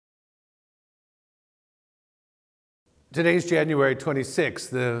Today's January 26th,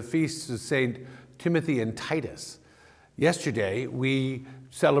 the feast of St. Timothy and Titus. Yesterday, we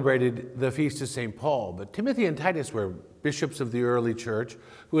celebrated the feast of St. Paul, but Timothy and Titus were bishops of the early church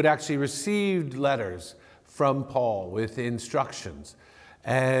who had actually received letters from Paul with instructions.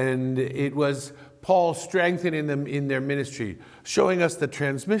 And it was Paul strengthening them in their ministry, showing us the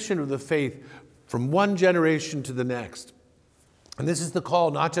transmission of the faith from one generation to the next. And this is the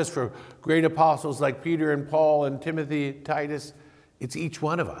call not just for great apostles like Peter and Paul and Timothy, Titus, it's each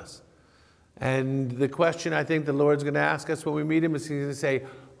one of us. And the question I think the Lord's going to ask us when we meet him is he's going to say,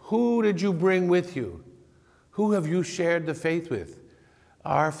 who did you bring with you? Who have you shared the faith with?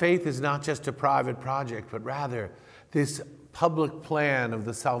 Our faith is not just a private project, but rather this public plan of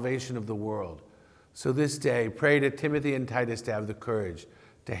the salvation of the world. So this day, pray to Timothy and Titus to have the courage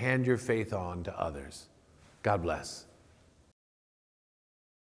to hand your faith on to others. God bless.